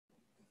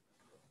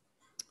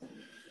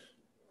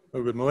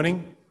Well, good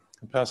morning.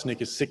 Pastor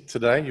Nick is sick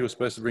today. You were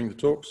supposed to bring the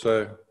talk,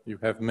 so you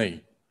have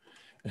me.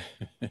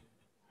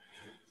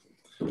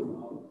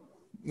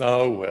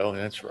 Oh, well,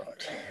 that's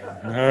right.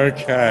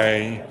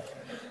 Okay.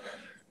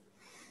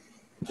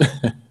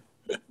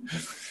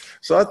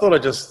 So I thought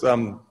I'd just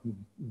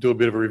do a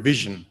bit of a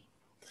revision.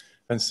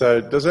 And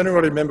so does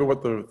anybody remember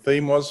what the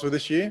theme was for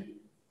this year?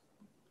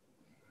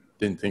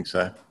 Didn't think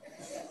so.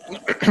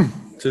 So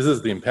this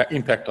is the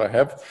impact I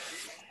have.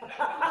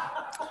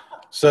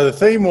 So the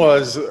theme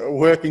was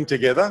working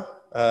together,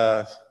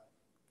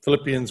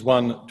 Philippians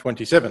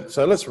 1:27.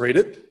 So let's read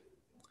it.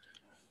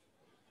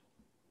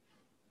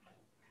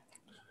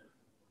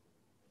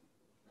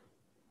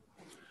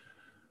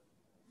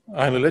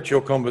 Only let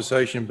your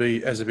conversation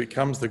be as it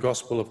becomes the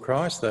gospel of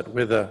Christ, that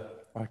whether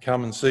I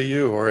come and see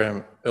you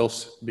or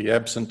else be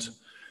absent,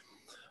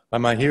 I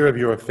may hear of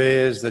your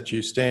affairs, that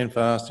you stand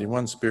fast in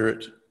one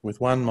spirit, with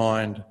one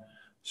mind,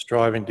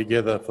 striving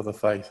together for the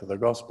faith of the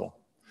gospel.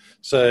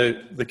 So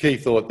the key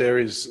thought there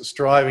is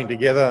striving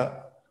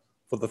together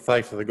for the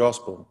faith of the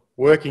gospel,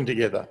 working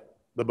together,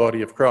 the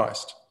body of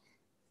Christ.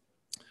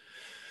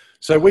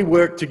 So we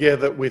work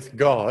together with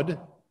God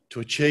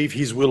to achieve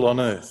his will on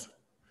earth.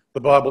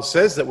 The Bible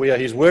says that we are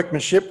his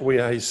workmanship, we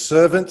are his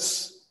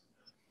servants,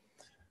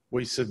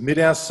 we submit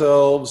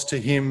ourselves to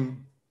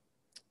him,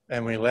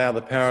 and we allow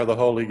the power of the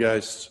Holy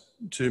Ghost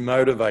to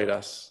motivate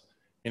us.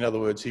 In other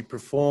words, he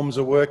performs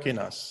a work in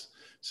us.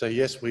 So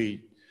yes,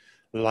 we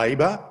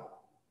labour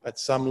at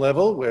some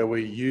level where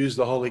we use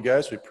the Holy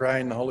Ghost, we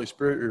pray in the Holy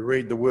Spirit, we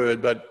read the Word,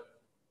 but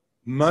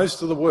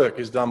most of the work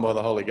is done by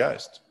the Holy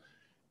Ghost.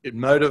 It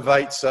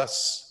motivates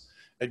us,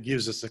 it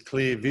gives us a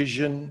clear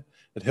vision,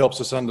 it helps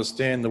us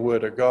understand the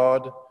Word of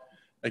God,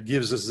 it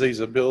gives us these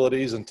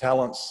abilities and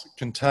talents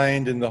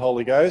contained in the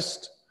Holy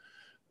Ghost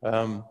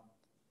to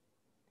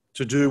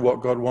do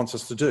what God wants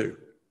us to do.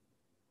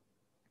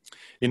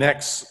 In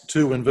Acts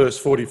 2 and verse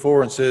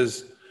 44 it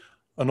says,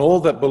 "And all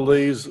that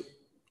believes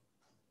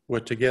were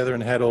together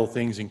and had all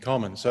things in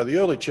common." So the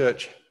early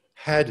church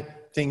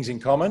had things in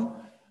common,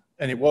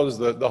 and it was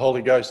the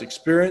Holy Ghost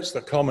experience,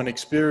 the common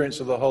experience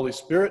of the Holy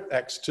Spirit.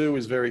 Acts 2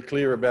 is very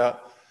clear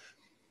about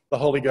the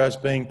Holy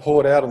Ghost being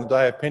poured out on the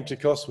day of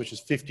Pentecost, which is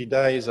 50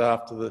 days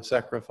after the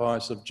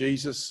sacrifice of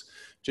Jesus.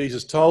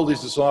 Jesus told his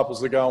disciples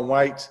to go and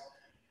wait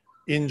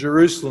in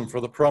Jerusalem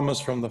for the promise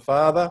from the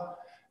Father,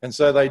 and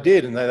so they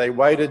did, and they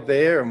waited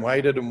there and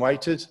waited and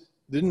waited.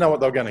 They didn't know what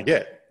they were going to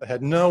get. They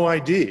had no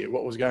idea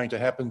what was going to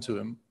happen to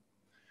them.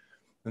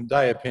 The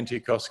day of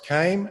Pentecost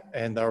came,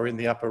 and they were in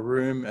the upper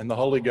room, and the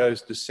Holy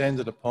Ghost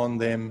descended upon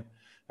them,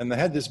 and they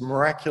had this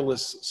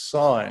miraculous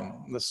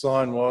sign. The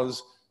sign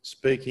was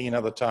speaking in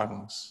other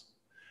tongues.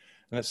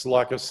 And it's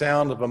like a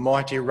sound of a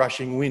mighty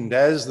rushing wind.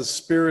 As the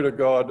Spirit of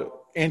God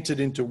entered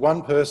into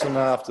one person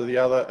after the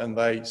other, and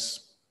they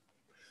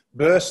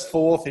burst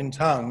forth in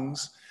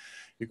tongues,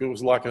 it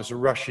was like a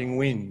rushing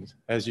wind.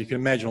 As you can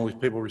imagine, all these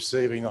people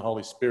receiving the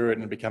Holy Spirit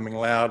and becoming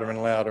louder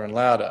and louder and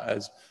louder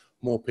as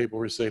more people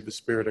receive the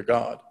Spirit of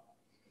God.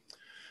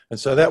 And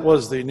so that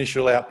was the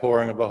initial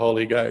outpouring of the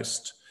Holy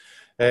Ghost.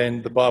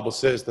 And the Bible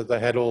says that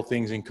they had all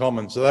things in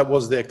common. So that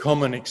was their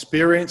common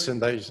experience,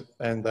 and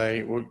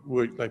they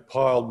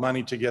piled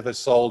money together,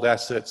 sold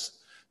assets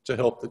to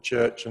help the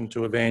church and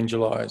to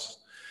evangelize.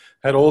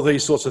 Had all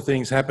these sorts of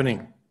things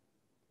happening.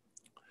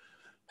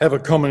 Have a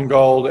common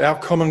goal. Our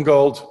common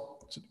goal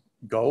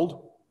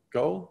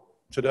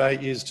today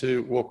is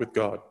to walk with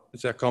God.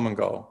 It's our common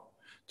goal.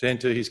 To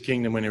enter his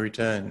kingdom when he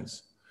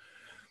returns,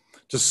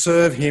 to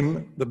serve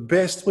him the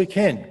best we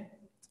can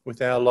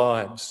with our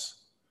lives.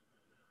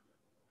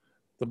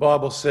 The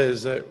Bible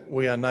says that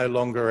we are no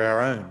longer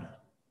our own,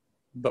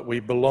 but we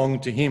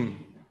belong to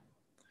him.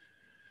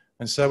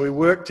 And so we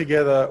work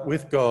together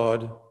with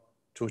God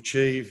to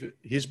achieve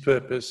his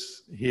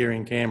purpose here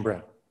in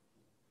Canberra.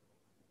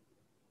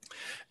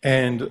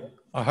 And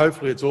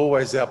hopefully it's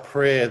always our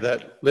prayer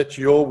that let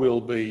your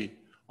will be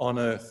on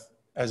earth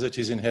as it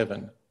is in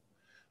heaven.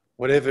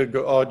 Whatever,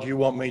 God, you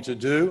want me to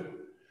do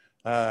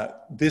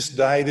this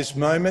day, this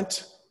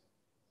moment,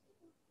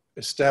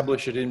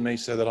 establish it in me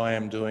so that I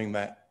am doing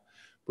that.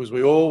 Because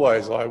we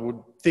always, I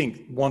would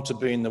think, want to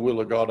be in the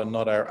will of God and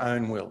not our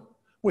own will.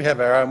 We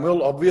have our own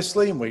will,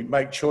 obviously, and we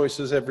make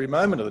choices every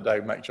moment of the day,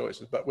 we make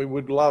choices, but we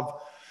would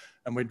love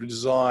and we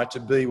desire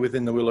to be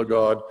within the will of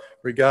God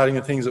regarding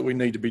the things that we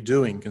need to be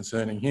doing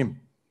concerning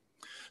him.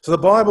 So the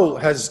Bible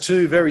has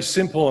two very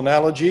simple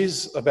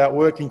analogies about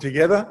working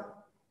together,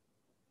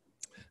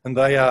 and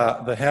they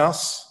are the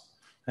house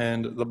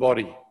and the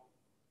body.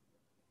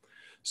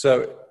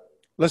 So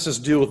let's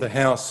just deal with the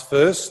house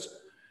first.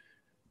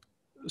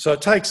 So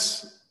it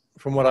takes,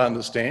 from what I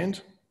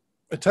understand,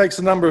 it takes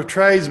a number of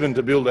tradesmen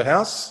to build a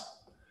house.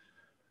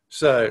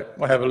 So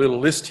I have a little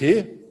list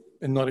here,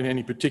 and not in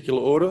any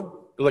particular order.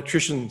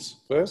 Electricians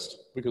first,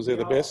 because they're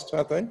the best,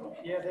 aren't they?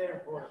 Yeah, they're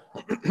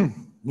important.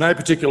 No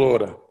particular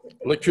order.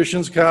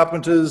 Electricians,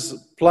 carpenters,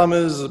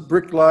 plumbers,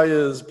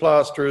 bricklayers,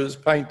 plasterers,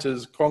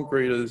 painters,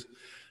 concreters,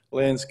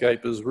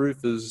 landscapers,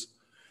 roofers,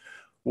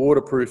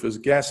 waterproofers,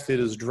 gas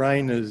fitters,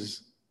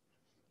 drainers,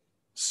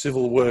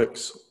 civil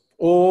works.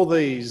 All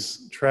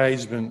these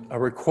tradesmen are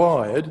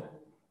required, and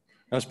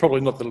it's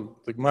probably not the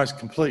most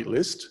complete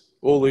list,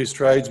 all these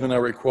tradesmen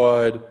are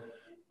required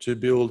to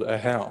build a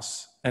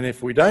house. And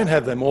if we don't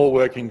have them all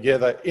working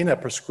together in a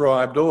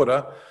prescribed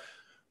order,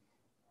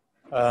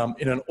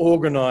 in an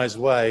organised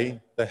way,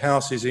 the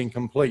house is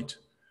incomplete.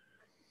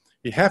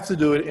 You have to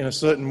do it in a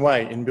certain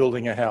way in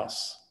building a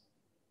house.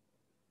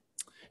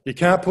 You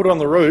can't put on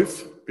the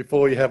roof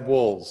before you have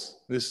walls.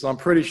 I'm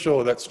pretty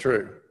sure that's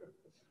true.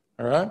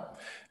 All right?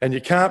 And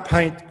you can't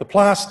paint the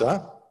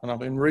plaster,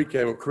 and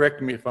Enrique will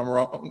correct me if I'm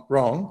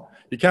wrong,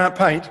 you can't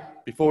paint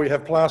before you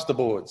have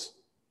plasterboards.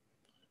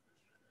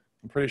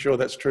 I'm pretty sure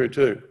that's true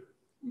too.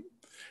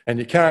 And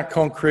you can't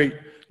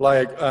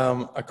lay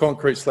a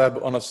concrete slab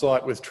on a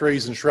site with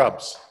trees and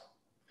shrubs.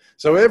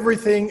 So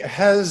everything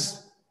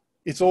has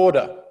its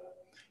order.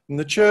 And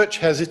the church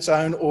has its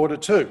own order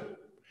too.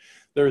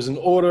 There is an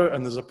order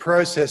and there's a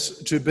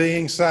process to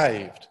being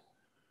saved.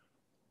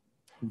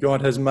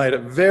 God has made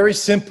it very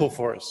simple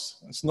for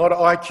us. It's not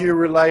IQ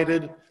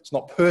related, it's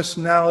not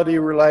personality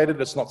related,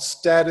 it's not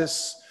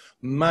status,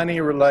 money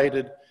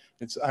related.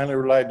 It's only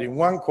related in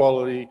one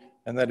quality,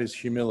 and that is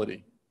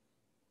humility.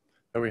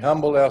 So we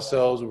humble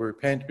ourselves, we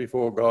repent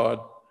before God,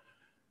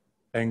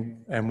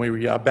 and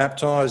we are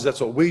baptized.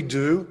 That's what we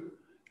do,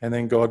 and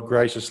then God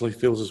graciously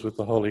fills us with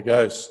the Holy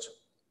Ghost.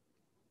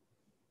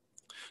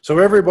 So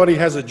everybody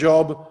has a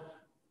job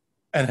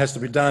and has to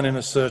be done in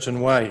a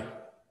certain way.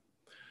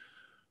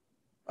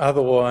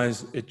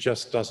 Otherwise, it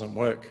just doesn't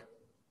work.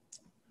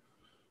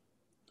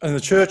 And the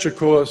church, of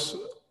course,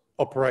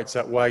 operates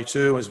that way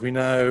too, as we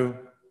know,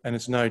 and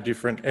it's no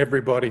different.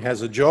 Everybody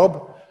has a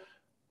job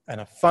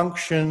and a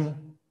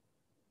function.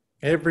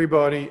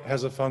 Everybody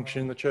has a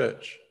function in the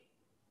church.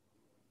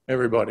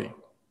 Everybody.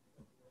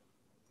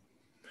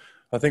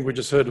 I think we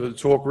just heard a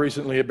talk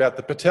recently about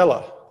the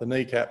patella, the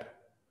kneecap,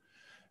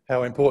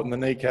 how important the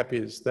kneecap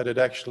is, that it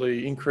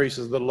actually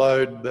increases the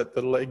load that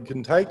the leg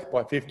can take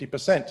by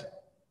 50%.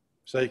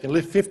 So you can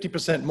lift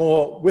 50%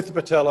 more with the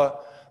patella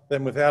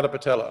than without a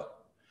patella.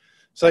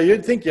 So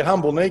you'd think your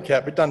humble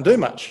kneecap, it doesn't do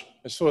much.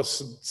 It's sort of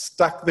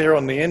stuck there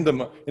on the end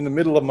of in the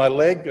middle of my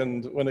leg,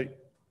 and when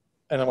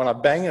I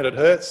bang it, it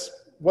hurts.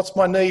 What's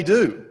my knee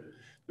do?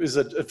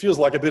 It feels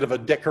like a bit of a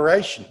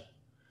decoration,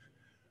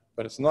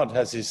 but it's not. It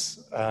has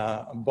this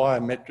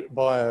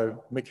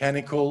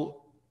biomechanical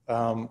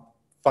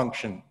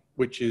function,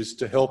 which is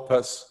to help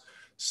us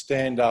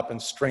stand up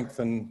and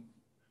strengthen,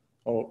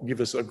 or give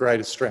us a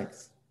greater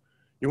strength.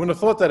 You wouldn't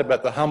have thought that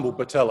about the humble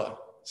patella.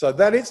 So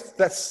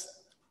that's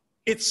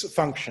its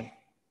function.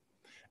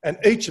 And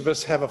each of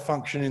us have a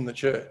function in the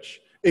church.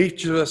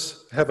 Each of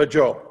us have a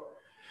job.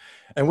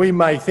 And we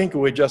may think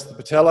we're just the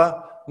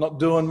patella, not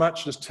doing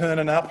much, just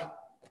turning up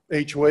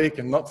each week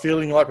and not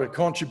feeling like we're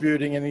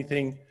contributing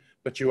anything,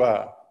 but you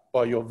are.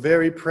 By your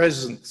very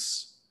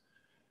presence,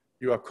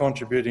 you are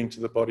contributing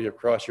to the body of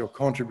Christ. You're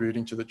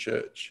contributing to the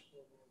church.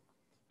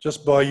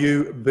 Just by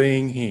you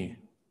being here.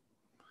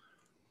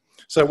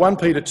 So 1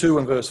 Peter 2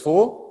 and verse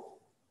 4.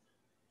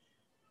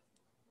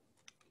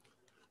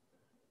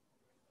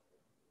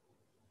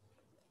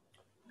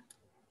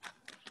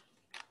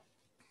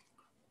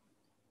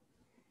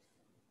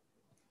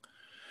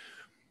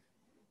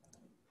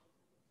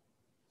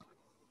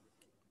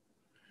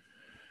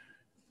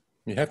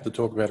 You have to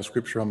talk about a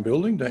scripture on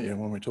building, don't you,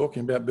 when we're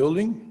talking about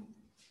building?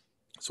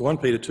 So 1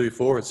 Peter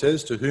 2:4, it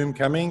says, "To whom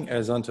coming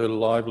as unto a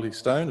lively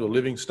stone or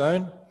living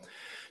stone,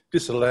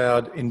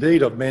 disallowed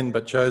indeed of men,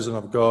 but chosen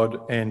of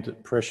God and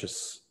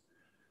precious.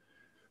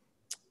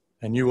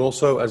 And you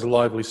also, as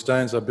lively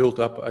stones, are built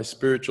up a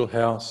spiritual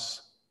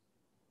house,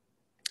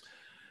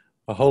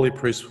 a holy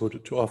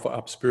priesthood, to offer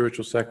up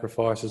spiritual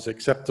sacrifices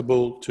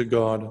acceptable to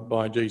God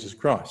by Jesus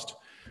Christ."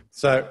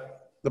 So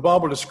the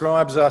Bible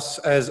describes us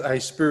as a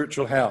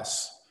spiritual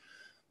house.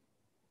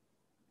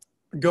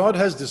 God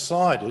has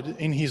decided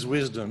in his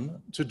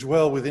wisdom to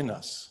dwell within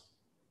us.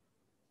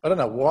 I don't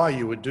know why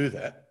you would do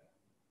that.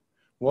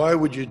 Why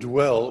would you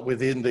dwell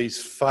within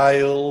these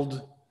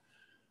failed,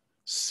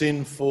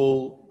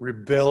 sinful,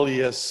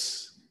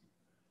 rebellious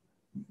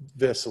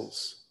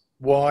vessels?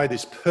 Why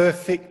this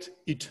perfect,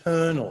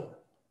 eternal,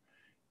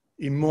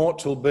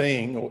 immortal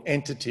being or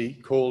entity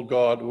called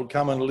God would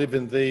come and live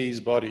in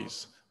these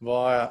bodies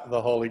via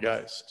the Holy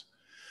Ghost?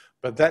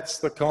 But that's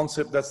the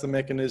concept, that's the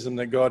mechanism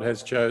that God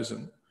has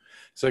chosen.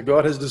 So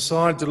God has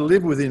decided to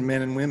live within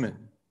men and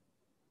women.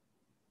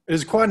 It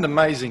is quite an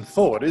amazing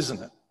thought,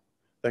 isn't it?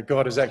 That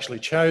God has actually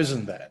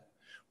chosen that.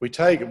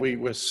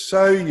 We're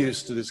so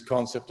used to this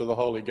concept of the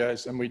Holy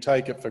Ghost, and we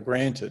take it for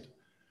granted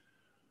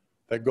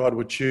that God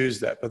would choose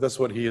that, but that's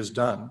what he has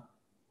done.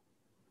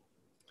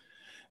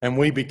 And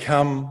we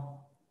become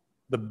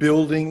the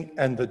building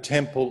and the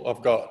temple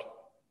of God,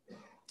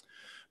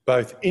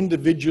 both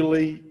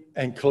individually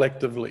and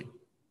collectively.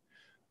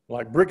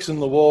 Like bricks in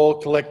the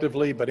wall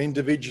collectively, but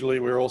individually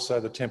we're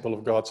also the temple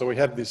of God. So we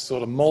have this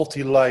sort of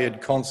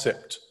multi-layered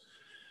concept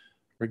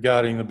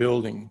regarding the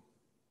building.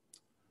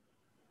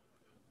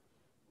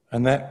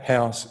 And that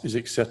house is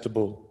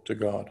acceptable to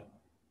God.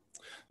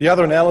 The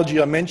other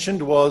analogy I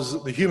mentioned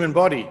was the human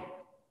body.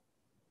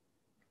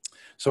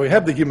 So we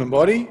have the human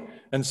body,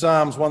 and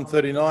Psalms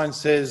 139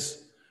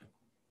 says,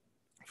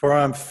 "For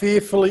I am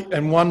fearfully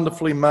and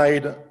wonderfully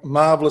made,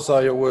 marvellous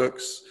are your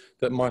works,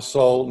 that my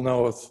soul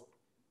knoweth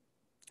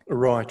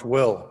right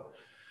well."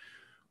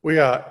 We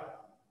are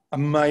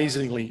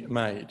amazingly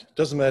made.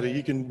 Doesn't matter,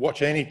 you can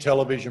watch any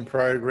television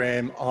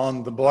program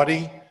on the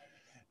body,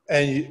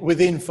 and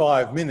within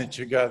 5 minutes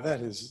you go,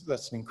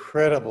 that's an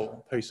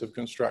incredible piece of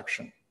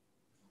construction.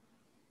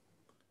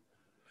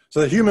 So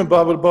the human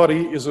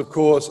body is, of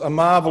course, a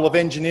marvel of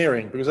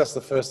engineering, because that's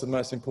the first and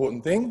most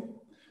important thing.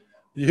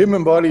 The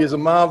human body is a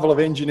marvel of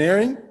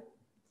engineering,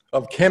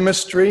 of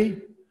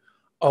chemistry,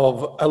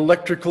 of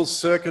electrical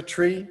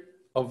circuitry,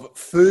 of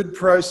food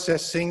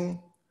processing,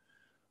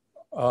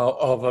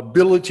 of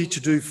ability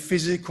to do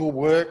physical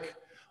work,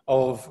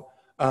 of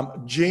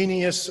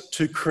genius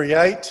to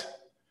create,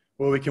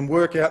 where we can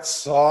work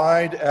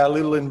outside our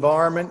little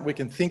environment, we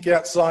can think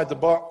outside the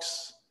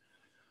box.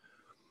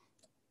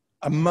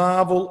 A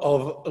marvel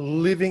of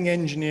living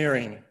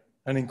engineering,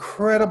 an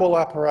incredible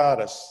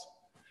apparatus.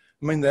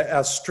 I mean,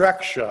 our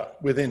structure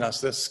within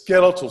us, the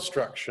skeletal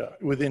structure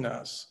within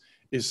us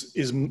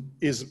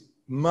is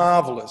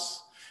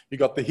marvellous. You've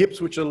got the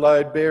hips, which are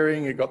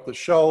load-bearing, you've got the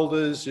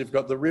shoulders, you've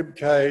got the rib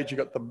cage, you've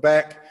got the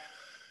back.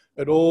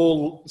 It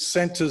all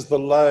centres the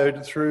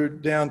load through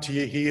down to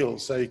your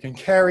heels, so you can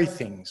carry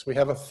things. We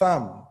have a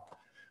thumb.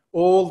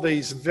 All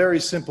these very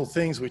simple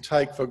things we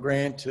take for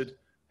granted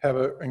have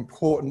an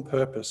important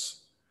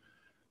purpose.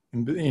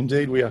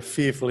 Indeed, we are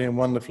fearfully and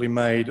wonderfully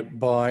made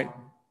by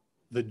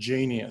the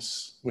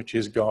genius, which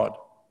is God.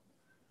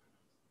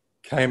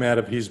 Came out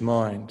of his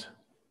mind.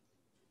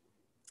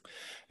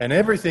 And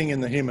everything in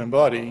the human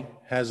body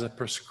has a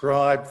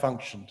prescribed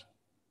function.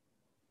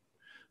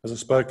 As I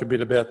spoke a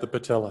bit about the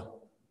patella.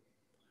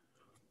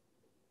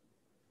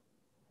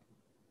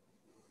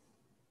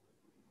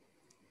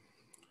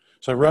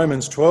 So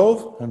Romans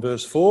 12 and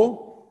verse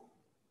 4.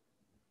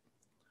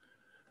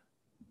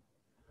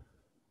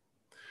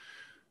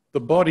 The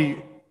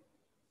body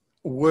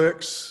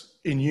works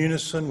in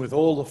unison with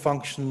all the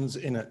functions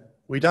in it.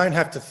 We don't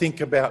have to think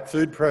about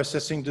food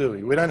processing, do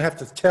we? We don't have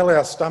to tell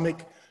our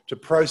stomach to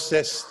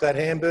process that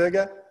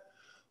hamburger,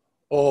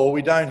 or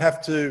we don't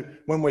have to,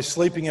 when we're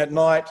sleeping at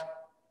night,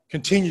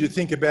 continue to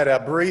think about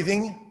our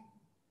breathing.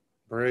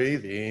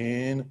 Breathe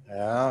in,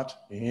 out,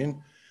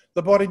 in.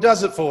 The body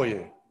does it for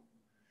you.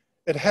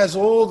 It has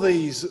all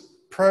these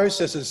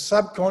processes,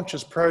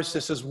 subconscious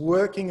processes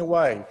working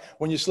away.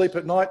 When you sleep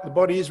at night, the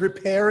body is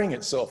repairing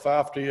itself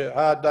after your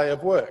hard day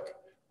of work,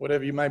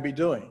 whatever you may be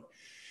doing.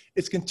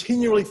 It's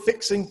continually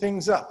fixing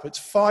things up. It's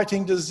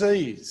fighting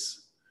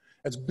disease.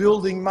 It's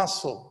building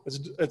muscle.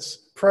 It's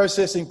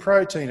processing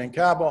protein and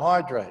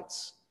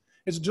carbohydrates.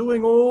 It's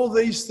doing all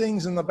these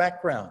things in the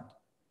background.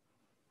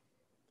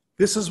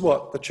 This is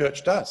what the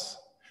church does.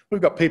 We've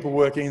got people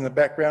working in the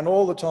background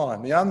all the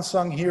time, the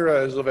unsung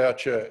heroes of our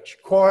church,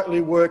 quietly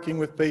working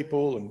with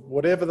people and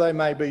whatever they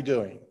may be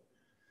doing.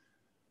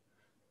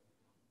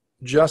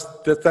 That's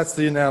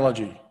the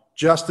analogy.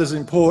 Just as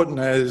important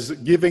as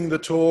giving the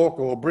talk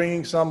or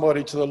bringing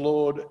somebody to the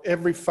Lord,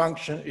 every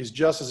function is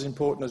just as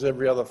important as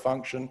every other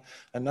function,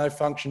 and no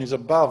function is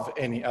above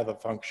any other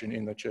function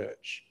in the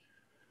church.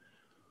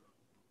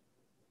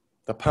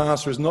 The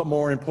pastor is not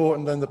more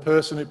important than the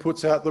person who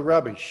puts out the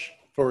rubbish,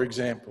 for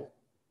example.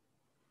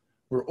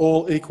 We're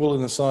all equal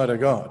in the sight of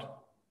God.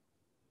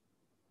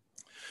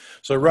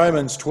 So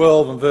Romans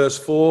 12 and verse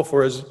 4,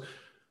 for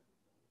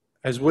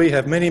as we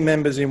have many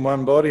members in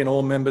one body, and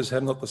all members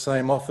have not the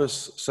same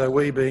office, so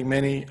we, being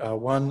many, are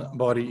one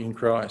body in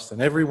Christ,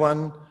 and every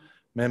one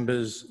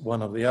members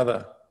one of the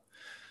other.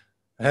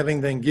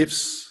 Having then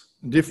gifts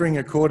differing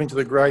according to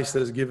the grace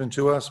that is given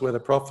to us, whether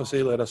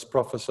prophecy, let us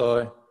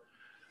prophesy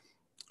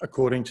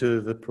according to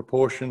the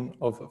proportion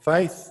of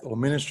faith, or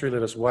ministry,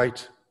 let us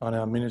wait on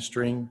our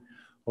ministering,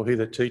 or he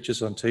that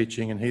teaches on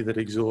teaching, and he that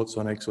exhorts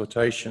on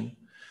exhortation.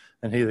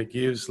 And he that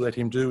gives, let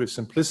him do with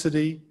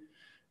simplicity,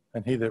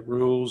 and he that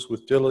rules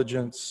with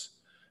diligence,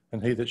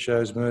 and he that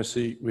shows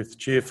mercy with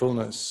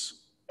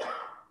cheerfulness.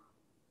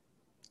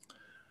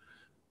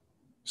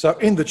 So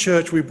in the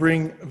church we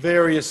bring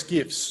various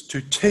gifts to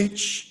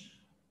teach,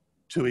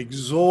 to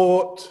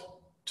exhort,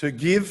 to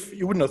give.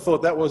 You wouldn't have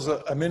thought that was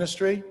a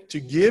ministry. To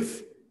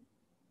give,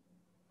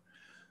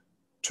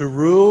 to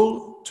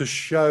rule, to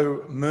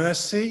show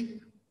mercy,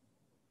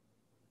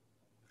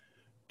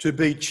 to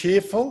be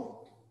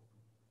cheerful.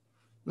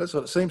 That's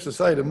what it seems to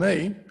say to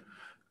me.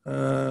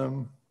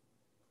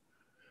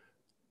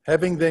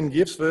 Having then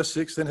gifts, verse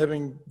 6, then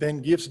having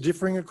then gifts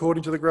differing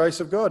according to the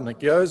grace of God. And it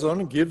goes on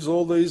and gives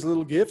all these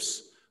little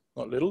gifts,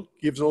 not little,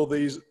 gives all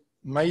these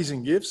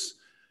amazing gifts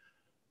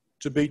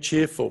to be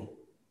cheerful.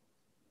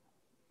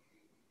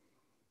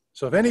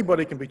 So if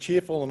anybody can be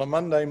cheerful on a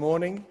Monday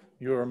morning,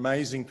 you're an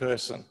amazing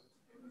person.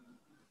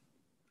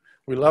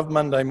 We love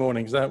Monday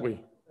mornings, don't we?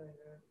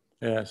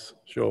 Yes,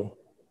 sure.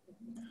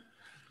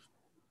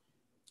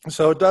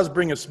 So it does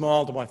bring a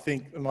smile to my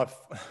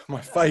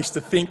face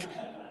to think,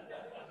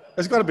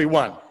 there's got to be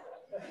one.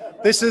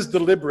 This is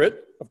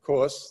deliberate, of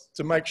course,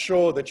 to make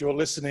sure that you're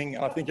listening.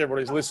 I think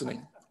everybody's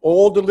listening.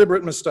 All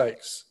deliberate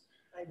mistakes.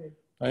 Amen.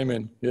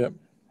 Amen. Yeah.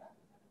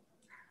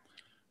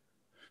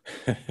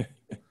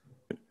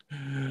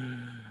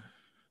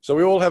 So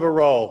we all have a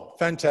role.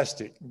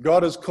 Fantastic.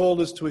 God has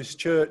called us to his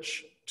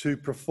church to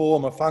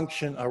perform a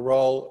function, a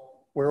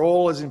role. We're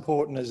all as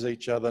important as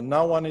each other.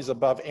 No one is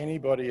above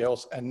anybody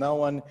else, and no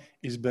one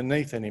is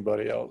beneath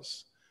anybody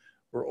else.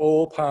 We're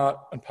all part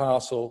and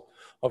parcel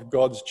of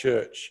God's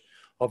church,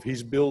 of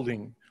his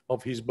building,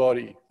 of his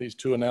body, these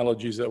two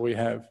analogies that we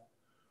have.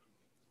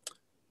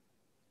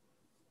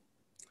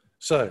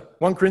 So,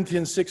 1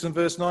 Corinthians 6 and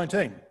verse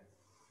 19.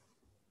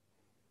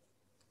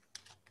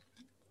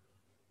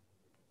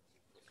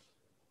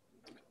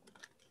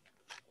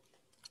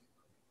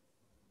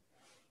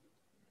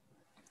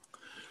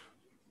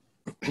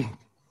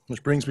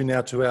 Which brings me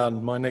now to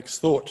my next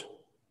thought.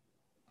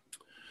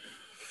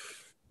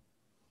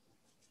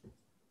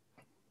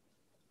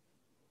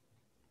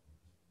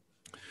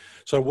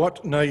 So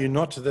what, know you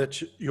not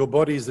that your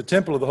body is the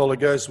temple of the Holy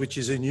Ghost which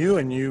is in you,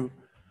 and you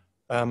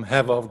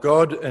have of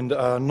God and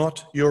are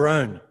not your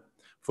own?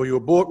 For you were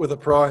bought with a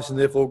price, and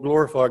therefore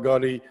glorify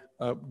God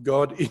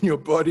in your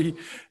body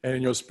and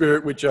in your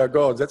spirit, which are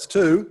God's. That's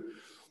two.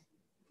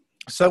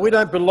 So we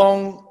don't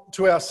belong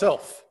to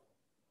ourselves.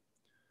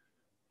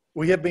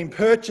 We have been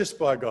purchased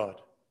by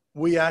God.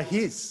 We are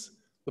his.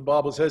 The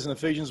Bible says in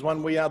Ephesians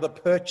 1, we are the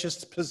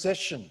purchased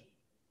possession.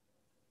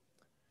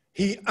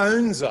 He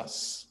owns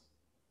us.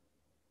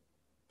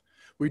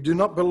 We do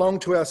not belong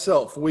to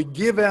ourselves. We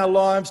give our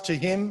lives to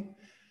him,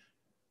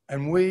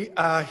 and we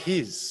are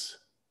his.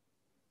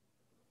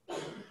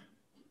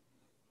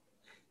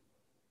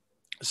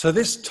 So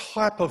this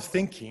type of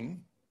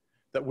thinking,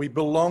 that we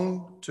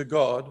belong to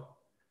God,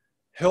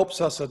 helps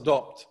us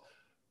adopt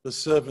the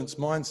servant's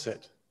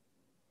mindset,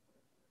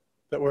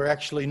 that we're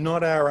actually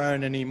not our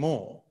own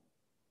anymore,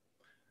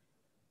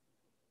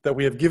 that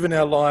we have given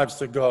our lives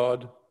to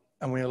God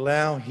and we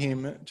allow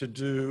him to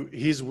do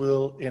his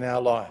will in our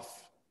life.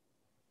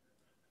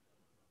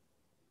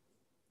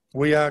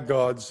 We are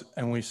God's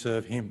and we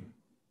serve him.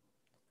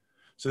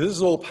 So this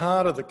is all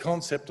part of the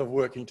concept of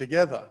working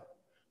together.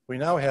 We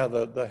know how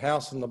the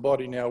house and the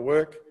body now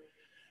work,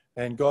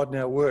 and God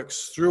now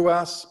works through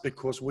us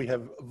because we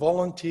have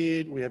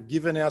volunteered, we have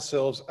given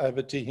ourselves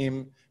over to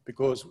him,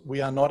 because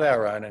we are not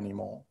our own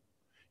anymore.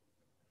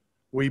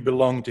 We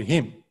belong to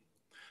him.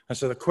 And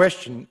so the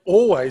question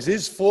always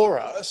is for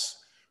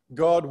us,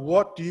 God,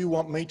 what do you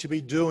want me to be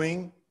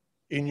doing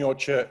in your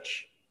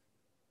church?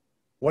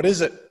 What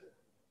is it?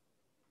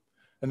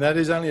 And that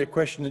is only a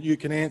question that you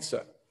can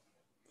answer.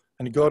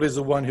 And God is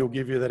the one who'll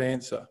give you that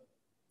answer.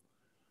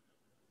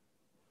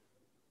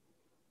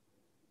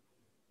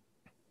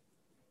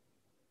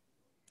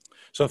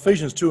 So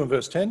Ephesians 2 and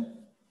verse 10.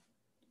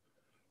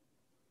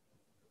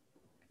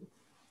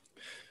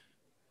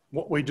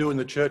 What we do in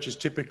the church is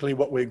typically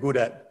what we're good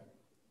at.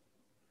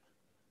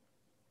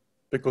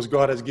 Because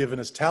God has given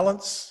us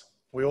talents.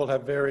 We all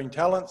have varying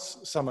talents.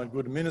 Some are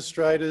good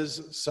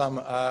administrators, some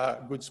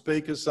are good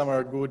speakers, some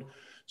are good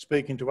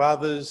speaking to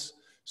others.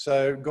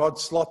 So God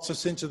slots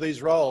us into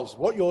these roles.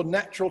 What your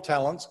natural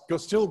talents, your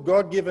still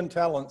God-given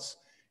talents,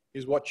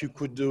 is what you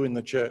could do in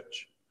the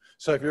church.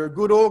 So if you're a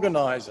good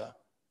organizer,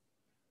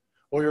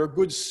 or you're a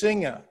good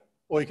singer,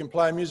 or you can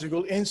play a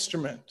musical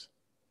instrument,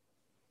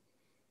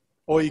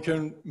 or you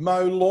can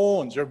mow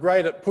lawns, you're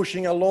great at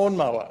pushing a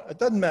lawnmower. It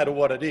doesn't matter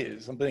what it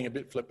is. I'm being a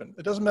bit flippant.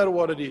 It doesn't matter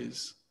what it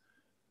is.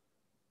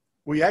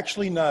 We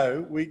actually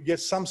know, we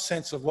get some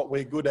sense of what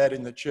we're good at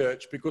in the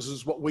church because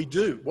it's what we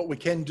do, what we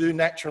can do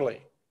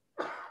naturally.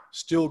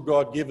 Still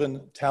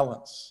God-given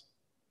talents.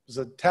 Because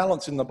the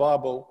talents in the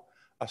Bible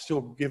are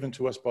still given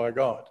to us by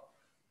God.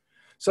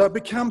 So it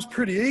becomes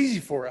pretty easy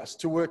for us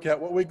to work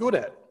out what we're good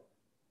at.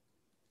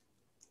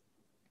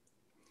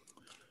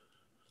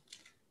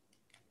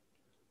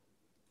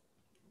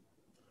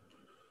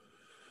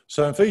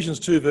 So in Ephesians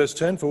 2 verse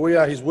 10, for we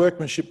are his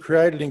workmanship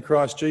created in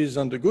Christ Jesus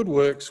unto good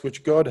works,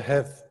 which God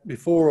hath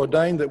before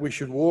ordained that we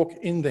should walk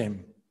in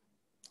them.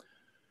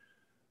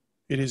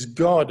 It is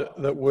God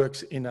that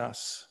works in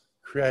us,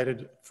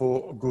 created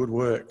for good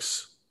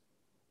works.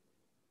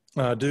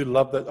 I do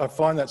love that. I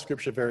find that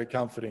scripture very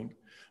comforting.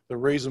 The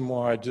reason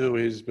why I do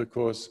is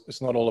because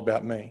it's not all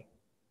about me.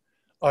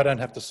 I don't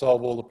have to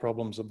solve all the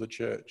problems of the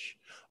church.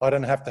 I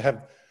don't have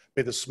to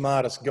be the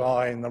smartest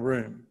guy in the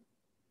room.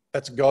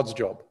 That's God's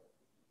job.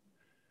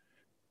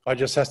 I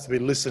just have to be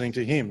listening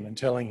to him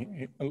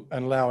and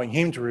allowing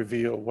him to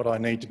reveal what I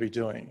need to be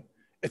doing.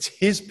 It's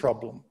his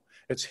problem.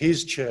 It's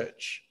his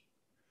church.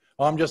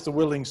 I'm just a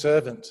willing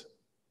servant.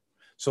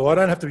 So I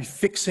don't have to be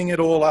fixing it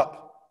all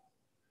up.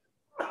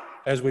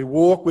 As we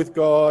walk with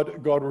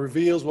God, God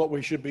reveals what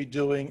we should be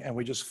doing, and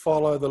we just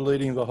follow the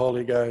leading of the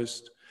Holy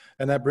Ghost.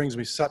 And that brings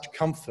me such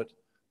comfort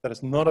that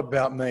it's not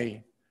about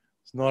me.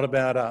 It's not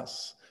about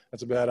us.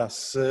 It's about us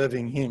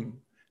serving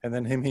him, and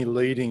then he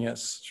leading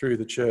us through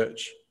the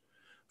church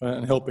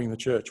and helping the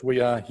church. We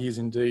are his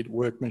indeed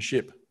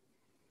workmanship.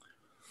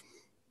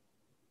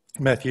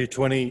 Matthew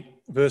 20,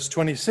 verse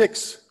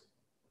 26.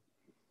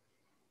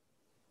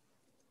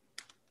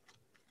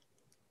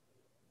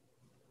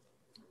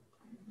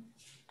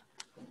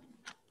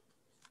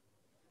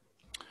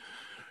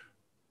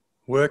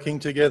 Working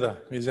together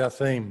is our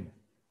theme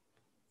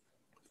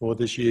for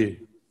this year.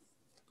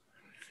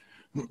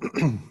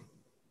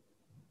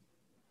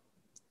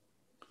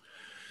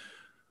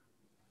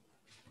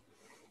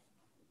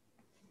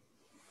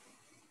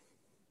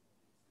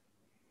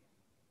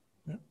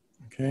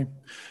 Okay.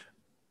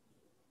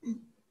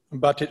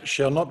 But it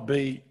shall not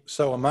be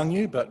so among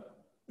you, but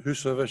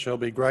whosoever shall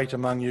be great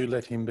among you,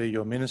 let him be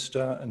your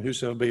minister, and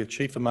whosoever be a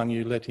chief among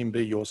you, let him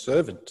be your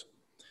servant.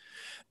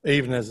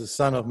 Even as the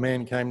Son of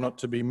Man came not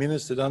to be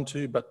ministered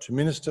unto, but to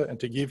minister and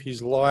to give his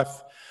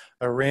life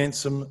a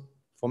ransom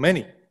for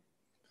many.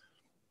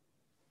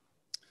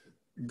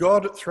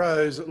 God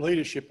throws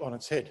leadership on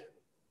its head.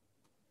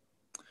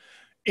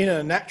 In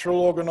a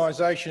natural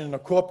organisation, in a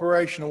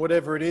corporation or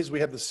whatever it is,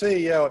 we have the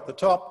CEO at the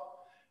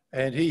top,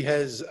 and he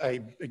has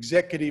an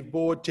executive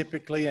board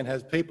typically and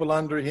has people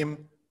under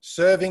him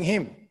serving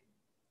him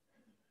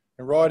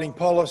and writing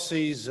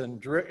policies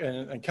and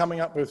coming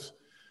up with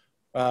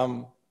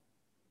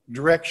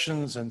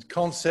directions and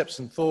concepts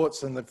and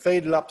thoughts, and they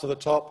feed it up to the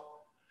top,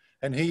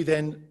 and he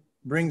then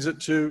brings it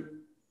to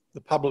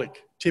the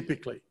public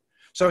typically.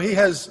 So he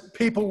has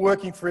people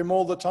working for him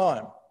all the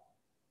time.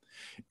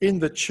 In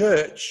the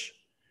church,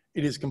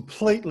 it is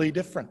completely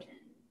different.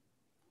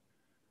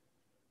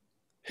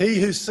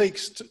 He who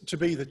seeks to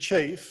be the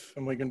chief,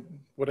 and we can,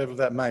 whatever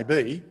that may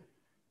be,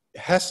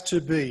 has to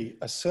be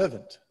a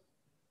servant.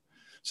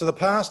 So the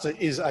pastor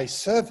is a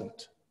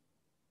servant.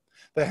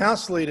 The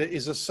house leader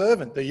is a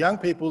servant. The young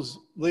people's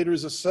leader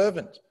is a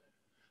servant.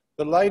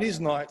 The ladies'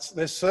 nights,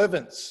 they're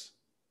servants.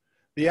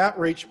 The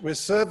outreach, we're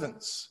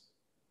servants.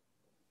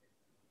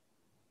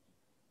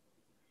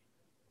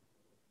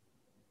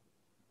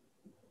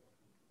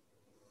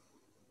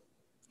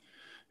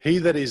 He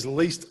that is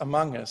least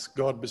among us,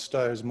 God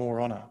bestows more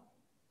honour,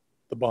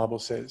 the Bible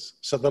says.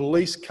 So the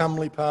least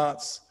comely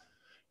parts,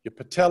 your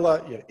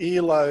patella, your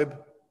earlobe,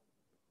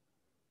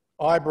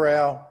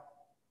 eyebrow,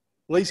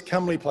 least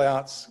comely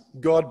parts,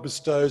 God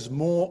bestows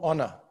more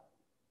honour.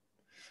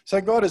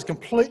 So God has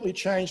completely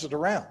changed it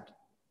around.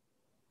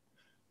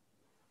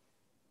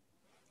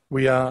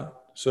 We are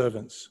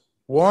servants.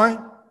 Why?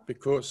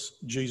 Because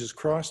Jesus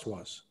Christ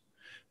was.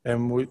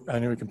 And we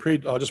can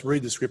read, I'll just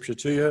read the scripture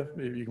to you.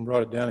 You can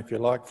write it down if you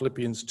like.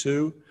 Philippians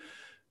 2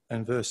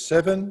 and verse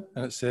 7.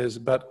 And it says,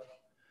 "But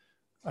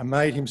I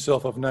made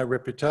himself of no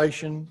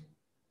reputation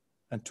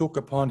and took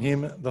upon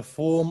him the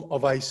form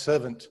of a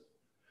servant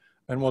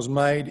and was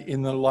made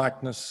in the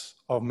likeness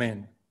of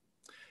men.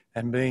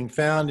 And being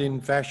found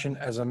in fashion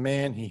as a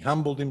man, he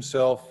humbled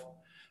himself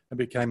and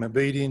became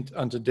obedient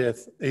unto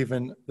death,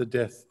 even the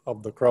death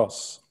of the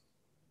cross."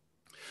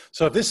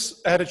 So if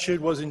this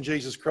attitude was in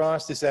Jesus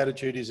Christ, this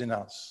attitude is in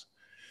us.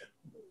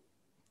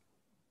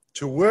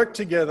 To work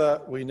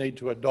together, we need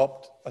to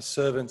adopt a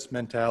servant's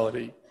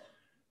mentality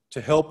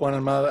to help one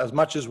another as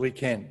much as we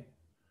can,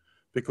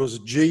 because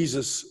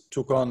Jesus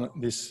took on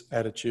this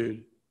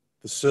attitude,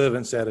 the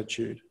servant's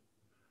attitude.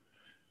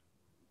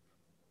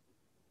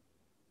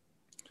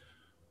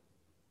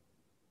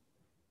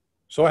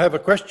 So I have a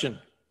question.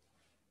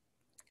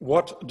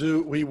 What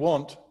do we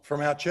want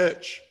from our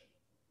church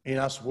in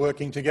us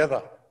working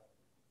together?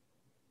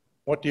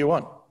 What do you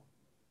want?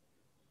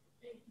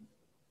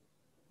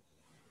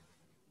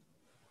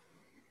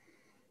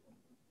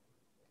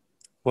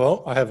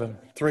 Well, I have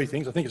three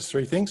things. I think it's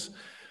three things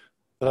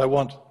that I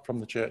want from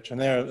the church. And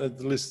the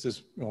list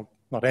is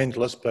not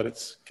endless, but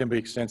it can be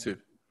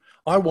extensive.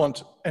 I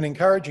want an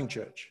encouraging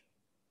church.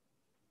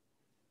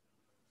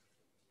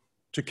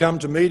 To come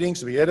to meetings,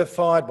 to be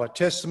edified by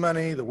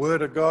testimony, the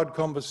Word of God,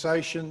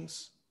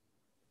 conversations.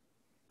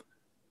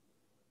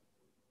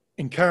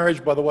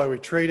 Encouraged by the way we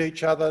treat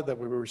each other, that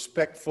we're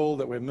respectful,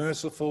 that we're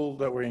merciful,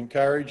 that we're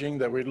encouraging,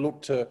 that we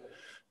look to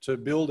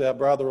build our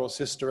brother or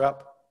sister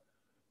up,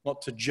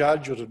 not to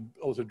judge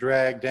or to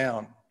drag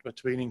down, but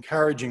to be an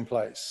encouraging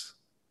place.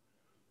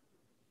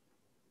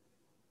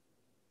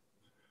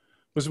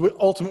 Because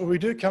ultimately we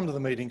do come to the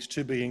meetings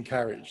to be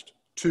encouraged,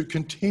 to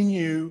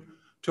continue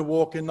to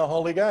walk in the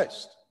Holy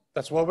Ghost.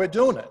 That's why we're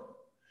doing it.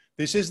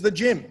 This is the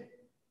gym.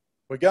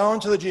 We're going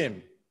to the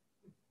gym.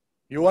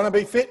 You want to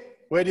be fit?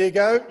 Where do you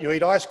go? You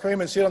eat ice cream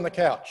and sit on the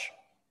couch.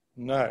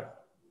 No.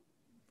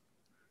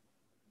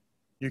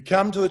 You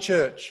come to the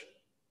church.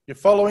 You're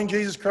following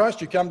Jesus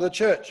Christ, you come to the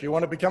church. You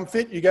want to become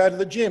fit, you go to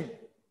the gym.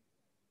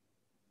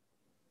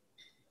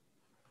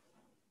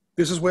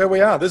 This is where we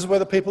are. This is where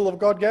the people of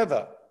God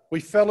gather. We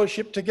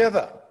fellowship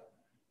together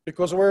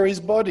because we're his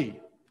body.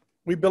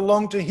 We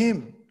belong to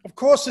him. Of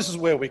course this is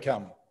where we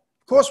come.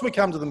 Of course we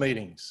come to the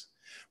meetings.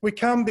 We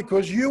come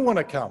because you want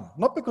to come,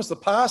 not because the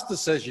pastor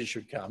says you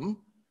should come.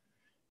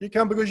 You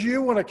come because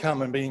you want to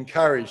come and be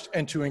encouraged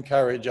and to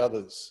encourage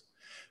others,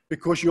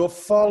 because you're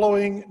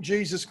following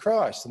Jesus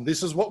Christ. And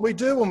this is what we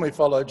do when we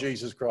follow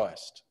Jesus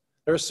Christ.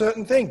 There are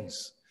certain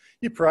things.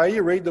 You pray,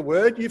 you read the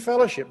word, you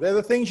fellowship. They're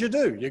the things you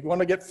do. You want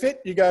to get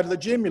fit, you go to the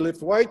gym, you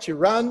lift weights, you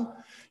run,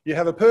 you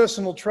have a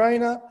personal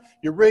trainer,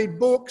 you read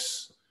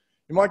books,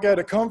 you might go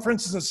to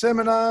conferences and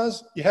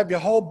seminars. You have your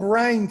whole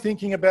brain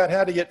thinking about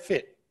how to get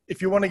fit,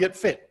 if you want to get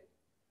fit.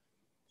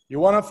 You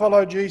want to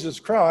follow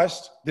Jesus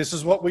Christ, this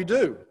is what we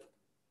do.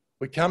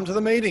 We come to the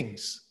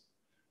meetings.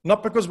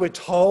 Not because we're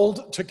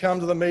told to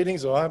come to the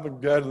meetings, or I haven't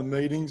go to the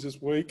meetings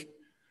this week.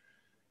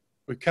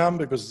 We come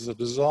because there's a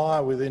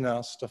desire within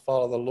us to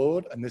follow the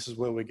Lord, and this is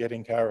where we get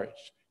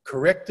encouraged.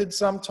 Corrected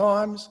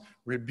sometimes,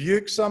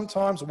 rebuked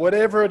sometimes,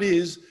 whatever it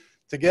is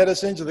to get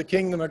us into the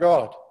kingdom of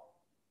God.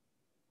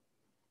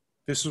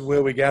 This is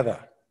where we gather.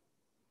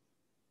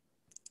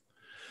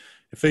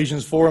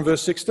 Ephesians 4 and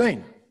verse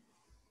 16.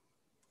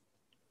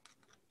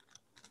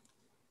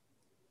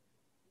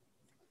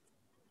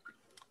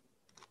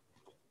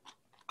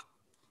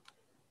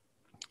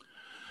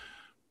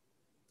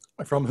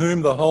 From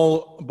whom the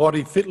whole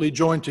body fitly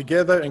joined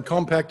together and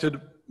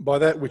compacted by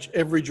that which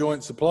every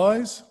joint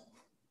supplies,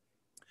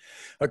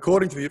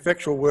 according to the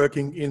effectual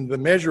working in the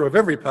measure of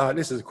every part,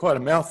 this is quite a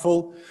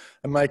mouthful,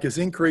 and maketh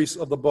increase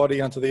of the body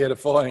unto the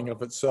edifying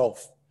of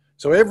itself.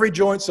 So every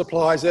joint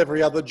supplies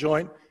every other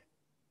joint.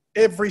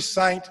 Every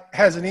saint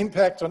has an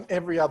impact on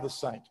every other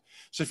saint.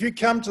 So if you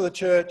come to the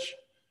church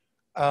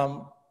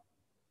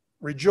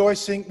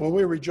rejoicing, well,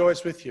 we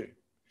rejoice with you.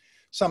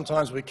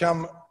 Sometimes we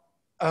come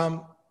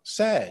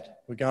sad.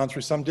 We're going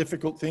through some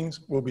difficult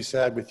things, we'll be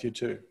sad with you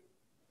too,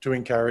 to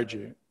encourage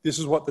you. This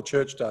is what the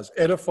church does,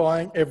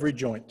 edifying every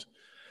joint.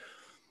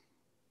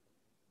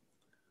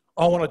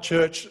 I want a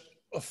church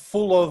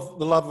full of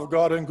the love of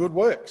God and good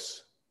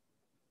works.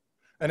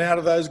 And out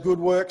of those good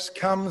works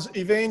comes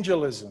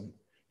evangelism,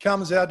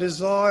 comes our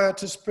desire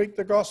to speak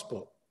the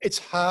gospel. It's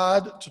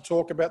hard to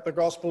talk about the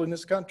gospel in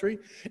this country,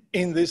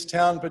 in this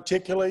town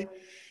particularly.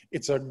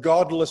 It's a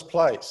godless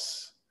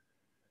place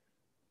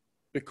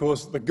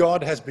because the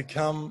God has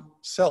become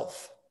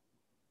self.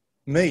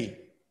 Me,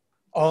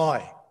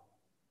 I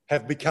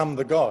have become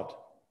the God,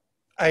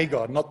 a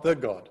God, not the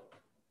God,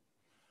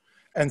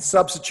 and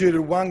substituted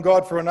one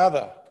God for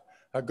another,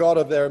 a God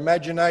of their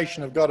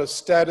imagination, a God of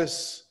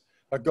status,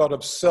 a God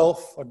of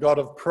self, a God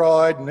of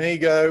pride and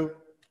ego,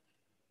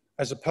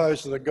 as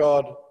opposed to the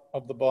God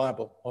of the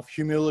Bible, of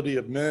humility,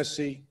 of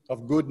mercy,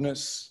 of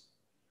goodness.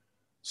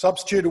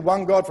 Substituted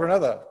one God for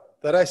another.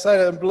 They say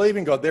they don't believe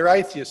in God. They're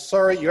atheists.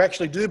 Sorry, you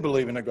actually do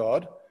believe in a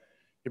God.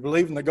 You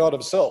believe in the God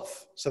of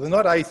self. So they're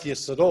not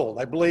atheists at all.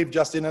 They believe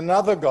just in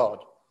another God.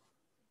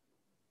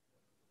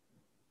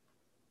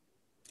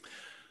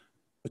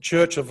 The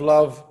church of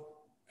love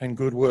and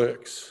good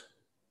works.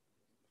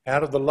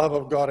 Out of the love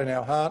of God in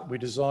our heart, we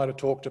desire to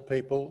talk to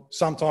people.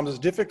 Sometimes it's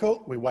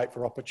difficult. We wait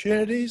for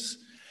opportunities.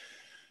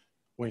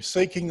 We're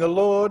seeking the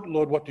Lord.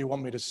 Lord, what do you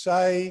want me to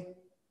say?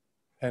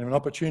 And when an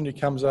opportunity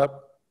comes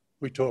up,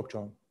 we talk to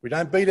him. We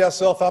don't beat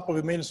ourselves up if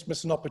we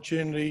miss an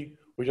opportunity.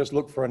 We just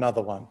look for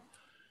another one.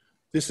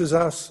 This is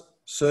us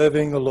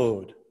serving the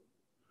Lord.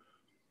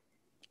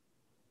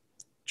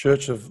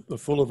 Church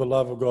full of the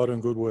love of God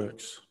and good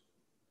works.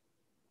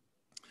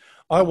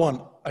 I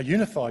want a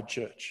unified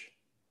church.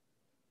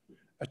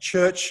 A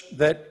church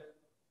that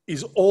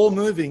is all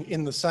moving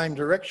in the same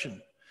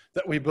direction.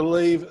 That we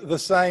believe the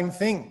same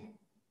thing.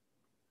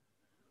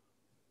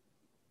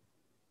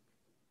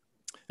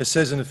 It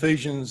says in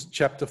Ephesians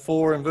chapter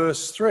 4 and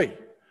verse 3,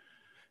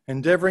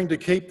 endeavouring to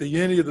keep the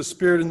unity of the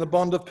Spirit in the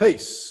bond of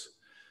peace,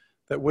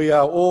 that we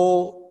are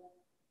all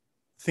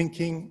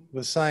thinking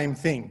the same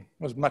thing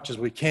as much as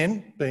we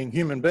can, being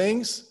human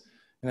beings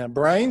in our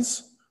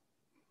brains,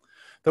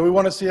 that we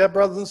want to see our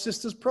brothers and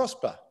sisters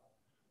prosper.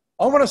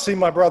 I want to see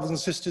my brothers and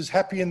sisters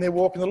happy in their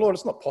walk in the Lord.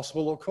 It's not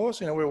possible, of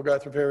course. We all go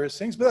through various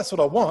things, but that's what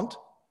I want.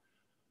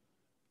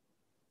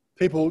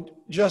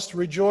 People just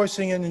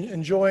rejoicing and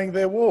enjoying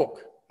their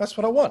walk. That's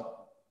what I want.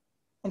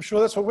 I'm sure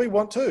that's what we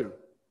want too.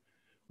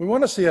 We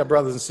want to see our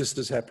brothers and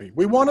sisters happy.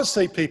 We want to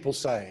see people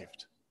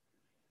saved.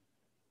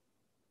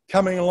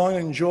 Coming along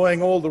and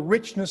enjoying all the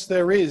richness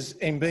there is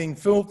in being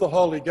filled with the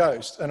Holy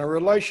Ghost and a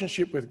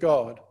relationship with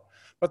God,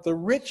 but the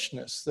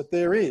richness that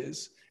there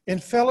is in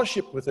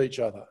fellowship with each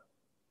other.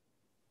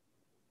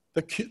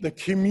 The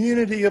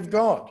community of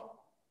God.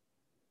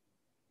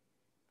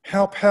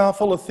 How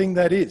powerful a thing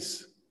that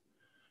is.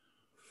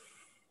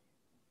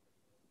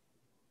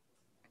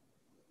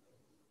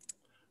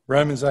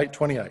 Romans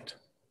 8:28.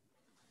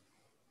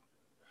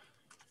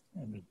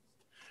 I've been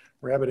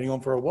rabbiting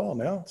on for a while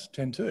now. It's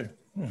 10:2.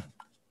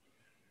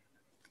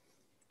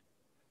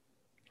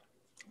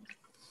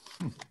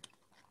 You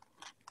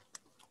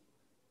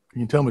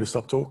can tell me to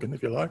stop talking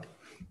if you like.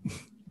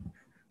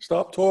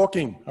 Stop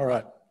talking. All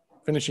right,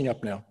 finishing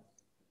up now.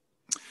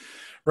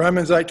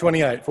 Romans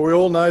 8:28. For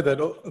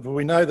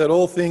we know that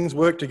all things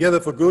work together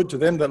for good to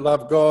them that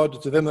love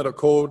God, to them that are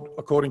called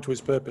according to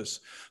his purpose.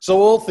 So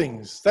all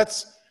things,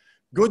 that's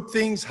good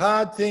things,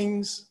 hard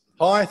things,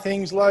 high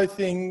things, low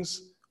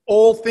things,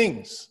 all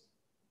things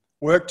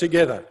work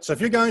together. So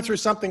if you're going through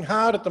something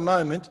hard at the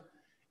moment,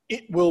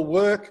 it will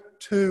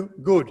work to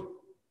good.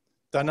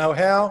 Don't know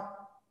how,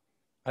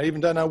 I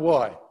even don't know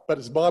why, but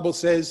as the Bible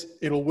says,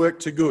 it'll work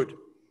to good.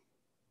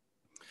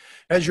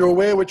 As you're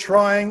aware, we're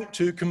trying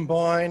to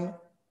combine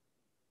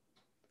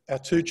our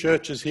two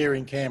churches here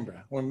in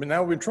Canberra. We've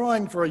been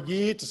trying for a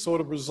year to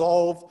sort of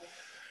resolve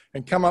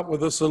and come up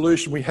with a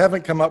solution. We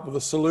haven't come up with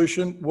a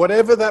solution,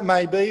 whatever that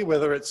may be,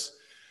 whether it's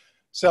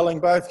selling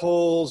both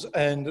halls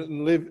and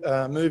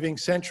moving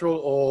central,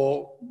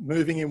 or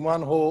moving in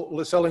one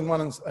hall, selling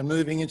one and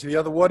moving into the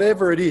other,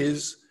 whatever it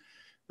is,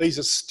 these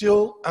are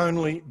still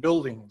only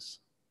buildings.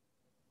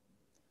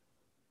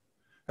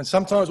 And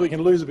sometimes we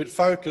can lose a bit of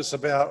focus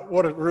about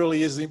what it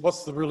really is,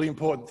 what's the really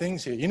important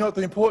things here. You know what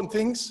the important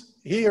things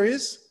here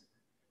is?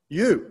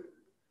 You.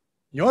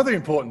 You're the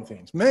important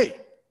things. Me.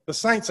 The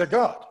saints of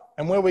God.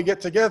 And where we get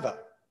together.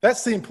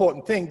 That's the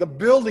important thing. The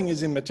building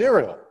is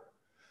immaterial.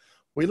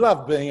 We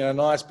love being in a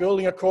nice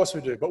building, of course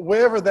we do. But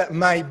wherever that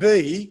may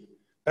be,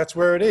 that's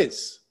where it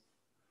is.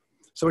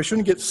 So we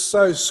shouldn't get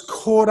so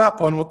caught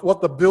up on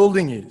what the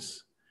building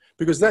is,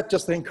 because that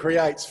just then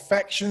creates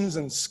factions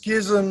and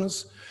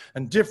schisms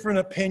and different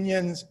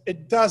opinions.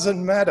 It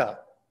doesn't matter.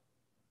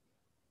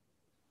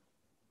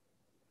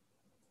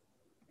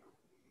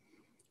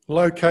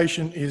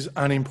 Location is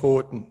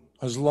unimportant.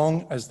 As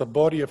long as the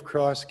body of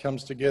Christ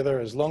comes together,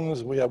 as long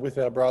as we are with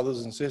our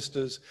brothers and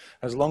sisters,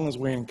 as long as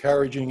we're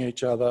encouraging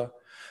each other,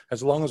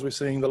 as long as we're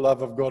seeing the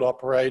love of God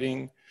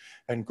operating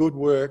and good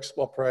works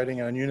operating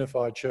in a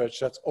unified church,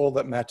 that's all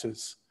that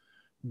matters.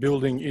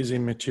 Building is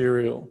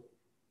immaterial.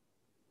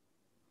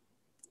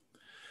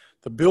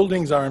 The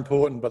buildings are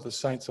important, but the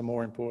saints are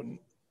more important.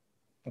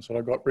 That's what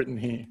I've got written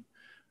here.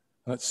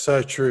 And that's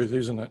so true,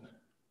 isn't it?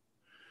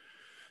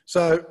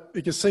 So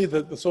you can see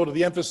that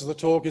the emphasis of the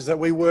talk is that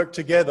we work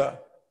together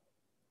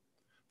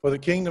for the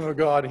kingdom of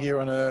God here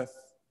on earth.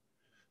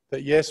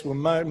 That yes, we'll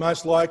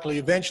most likely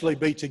eventually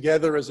be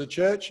together as a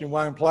church in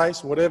one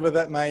place, whatever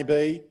that may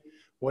be.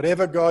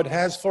 Whatever God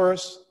has for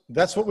us,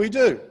 that's what we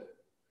do.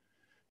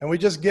 And we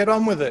just get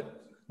on with it,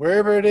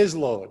 wherever it is,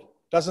 Lord.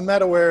 Doesn't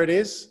matter where it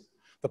is.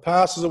 The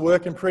pastors are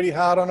working pretty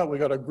hard on it. We've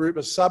got a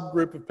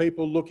subgroup of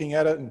people looking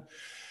at it, and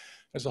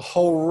there's a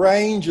whole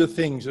range of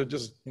things that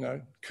just,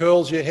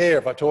 curls your hair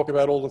if I talk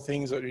about all the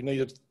things that you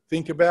need to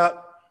think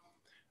about.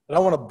 I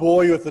don't want to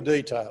bore you with the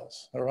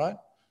details, all right?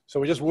 So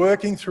we're just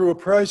working through a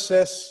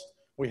process.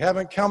 We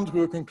haven't come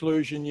to a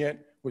conclusion yet.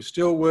 We're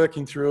still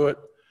working through it.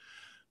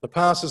 The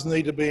pastors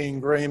need to be in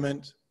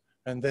agreement,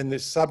 and then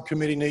this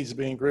subcommittee needs to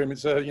be in agreement.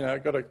 So,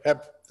 got to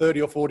have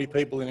 30 or 40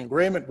 people in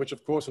agreement, which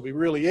of course will be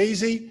really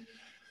easy.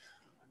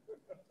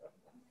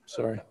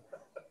 Sorry.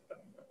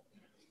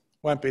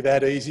 Won't be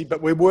that easy,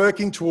 but we're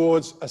working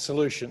towards a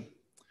solution.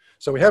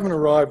 So we haven't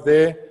arrived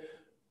there,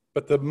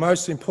 but the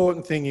most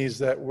important thing is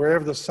that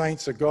wherever the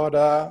saints of God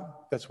are,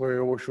 that's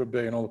where we all should be,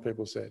 and all the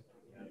people said.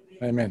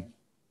 Amen.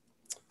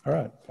 All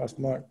right,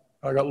 Pastor Mike.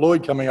 I got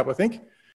Lloyd coming up, I think.